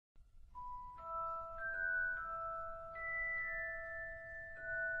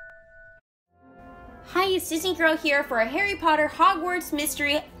Hi, it's Disney Girl here for a Harry Potter Hogwarts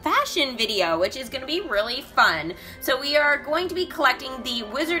Mystery fashion video, which is going to be really fun. So we are going to be collecting the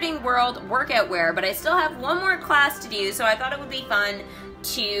Wizarding World workout wear, but I still have one more class to do, so I thought it would be fun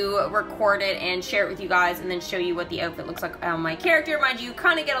to record it and share it with you guys and then show you what the outfit looks like on my character. Mind you,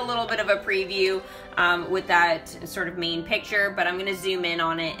 kind of get a little bit of a preview with that sort of main picture, but I'm going to zoom in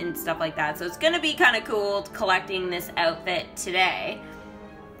on it and stuff like that. So it's going to be kind of cool collecting this outfit today.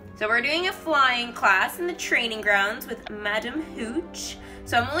 So we're doing a flying class in the training grounds with Madam Hooch.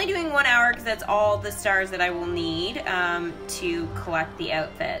 So I'm only doing 1 hour because that's all the stars that I will need to collect the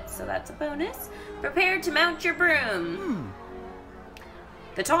outfit. So that's a bonus. Prepare to mount your broom.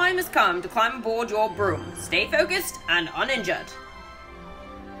 The time has come to climb aboard your broom. Stay focused and uninjured.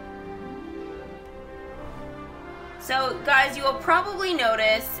 So guys, you will probably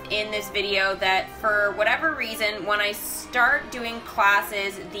notice in this video that for whatever reason, when I start doing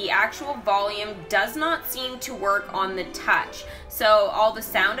classes, the actual volume does not seem to work on the touch. So all the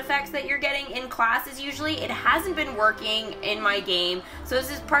sound effects that you're getting in classes usually, it hasn't been working in my game. So this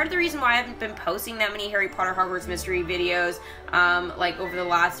is part of the reason why I haven't been posting that many Harry Potter Hogwarts Mystery videos like over the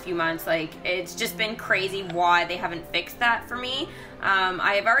last few months. Like, it's just been crazy why they haven't fixed that for me.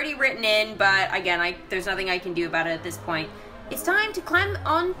 I have already written in, but again, there's nothing I can do about it at this point. It's time to climb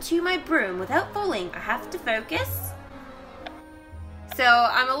onto my broom without falling. I have to focus. So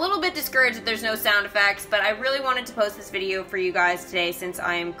I'm a little bit discouraged that there's no sound effects, but I really wanted to post this video for you guys today since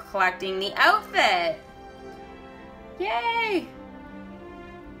I am collecting the outfit. Yay!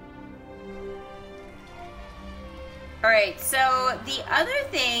 Alright, so the other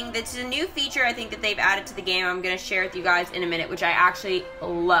thing that's a new feature I think that they've added to the game I'm going to share with you guys in a minute, which I actually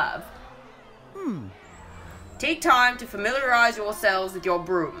love. Take time to familiarize yourselves with your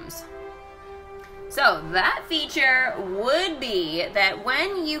brooms. So that feature would be that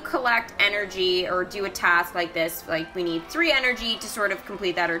when you collect energy or do a task like this, like we need 3 energy to sort of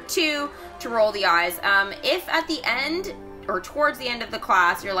complete that, or 2 to roll the eyes. If at the end or towards the end of the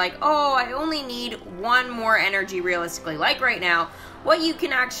class you're like, oh, I only need 1 more energy realistically, like right now, what you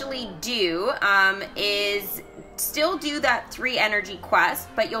can actually do is still do that 3 energy quest,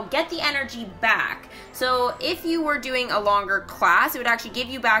 but you'll get the energy back. So if you were doing a longer class, it would actually give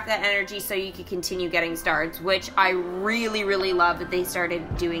you back that energy so you could continue getting stars, which I really, really love that they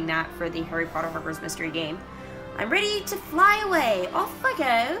started doing that for the Harry Potter Hogwarts Mystery game. I'm ready to fly away. Off I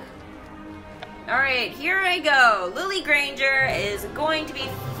go. Alright, here I go. Lily Granger is going to be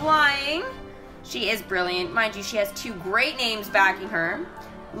flying. She is brilliant. Mind you, she has 2 great names backing her.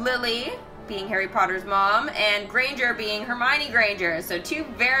 Lily being Harry Potter's mom, and Granger being Hermione Granger. So 2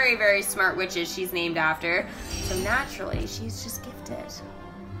 very, very smart witches she's named after. So naturally, she's just gifted.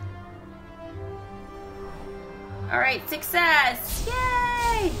 Alright, success!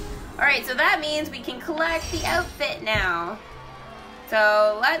 Yay! Alright, so that means we can collect the outfit now.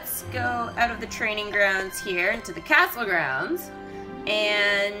 So let's go out of the training grounds here into the castle grounds.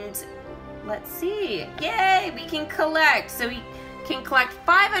 And let's see. Yay, we can collect. So we can collect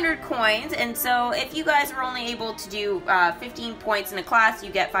 500 coins, and so if you guys are only able to do 15 points in a class, you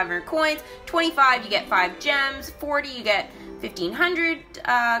get 500 coins. 25, you get 5 gems. 40, you get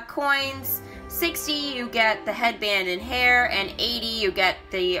 1,500 coins. 60, you get the headband and hair, and 80, you get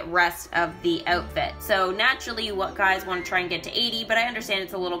the rest of the outfit. So naturally, you guys want to try and get to 80, but I understand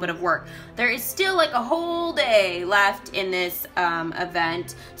it's a little bit of work. There is still like a whole day left in this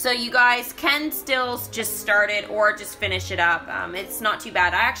event, so you guys can still just start it or just finish it up. It's not too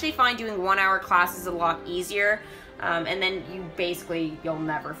bad. I actually find doing 1 hour classes a lot easier. And then you'll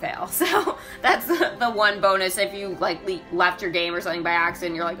never fail. So that's the one bonus. If you like left your game or something by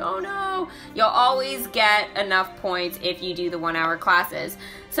accident, you're like, oh no, you'll always get enough points if you do the 1 hour classes.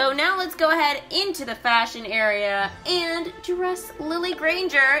 So now let's go ahead into the fashion area and dress Lily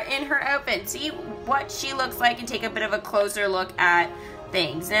Granger in her outfit. See what she looks like and take a bit of a closer look at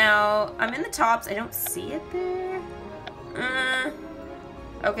things. Now, I'm in the tops. I don't see it there.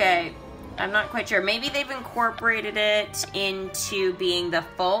 Okay. I'm not quite sure. Maybe they've incorporated it into being the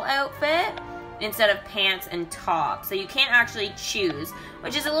full outfit instead of pants and top. So you can't actually choose,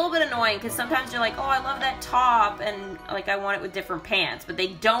 which is a little bit annoying because sometimes you're like, oh, I love that top and like I want it with different pants, but they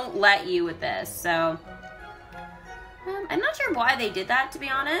don't let you with this. So I'm not sure why they did that, to be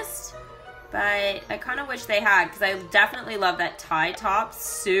honest, but I kind of wish they had because I definitely love that tie top.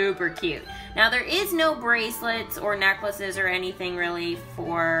 Super cute. Now there is no bracelets or necklaces or anything really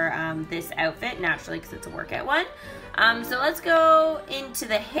for this outfit, naturally because it's a workout one. So let's go into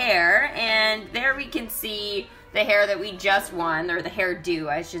the hair, and there we can see the hair that we just won, or the hairdo,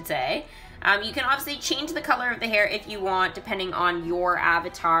 I should say. You can obviously change the color of the hair if you want, depending on your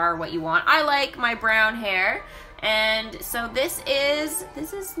avatar, what you want. I like my brown hair, and so this is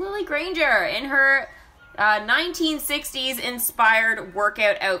Lily Granger in her 1960s inspired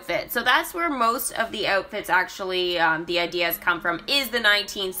workout outfit. So that's where most of the outfits actually, the ideas come from, is the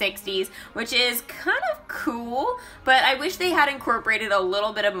 1960s, which is kind of cool, but I wish they had incorporated a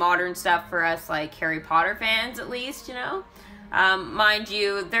little bit of modern stuff for us, like Harry Potter fans, at least, you know? Mind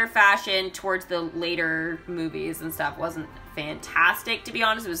you, their fashion towards the later movies and stuff wasn't fantastic, to be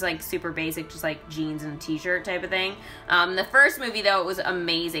honest. It was like super basic, just like jeans and a t-shirt type of thing. The first movie, though, it was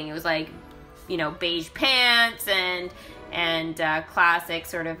amazing. It was like, you know, beige pants and classic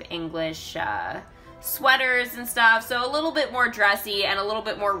sort of English sweaters and stuff. So a little bit more dressy and a little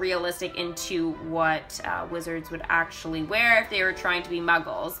bit more realistic into what wizards would actually wear if they were trying to be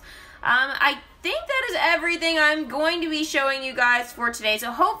muggles. I think that is everything I'm going to be showing you guys for today.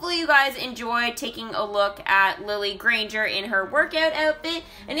 So hopefully you guys enjoyed taking a look at Lily Granger in her workout outfit.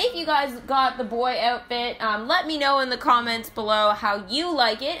 And if you guys got the boy outfit, let me know in the comments below how you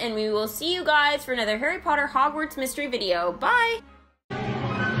like it. And we will see you guys for another Harry Potter Hogwarts mystery video. Bye!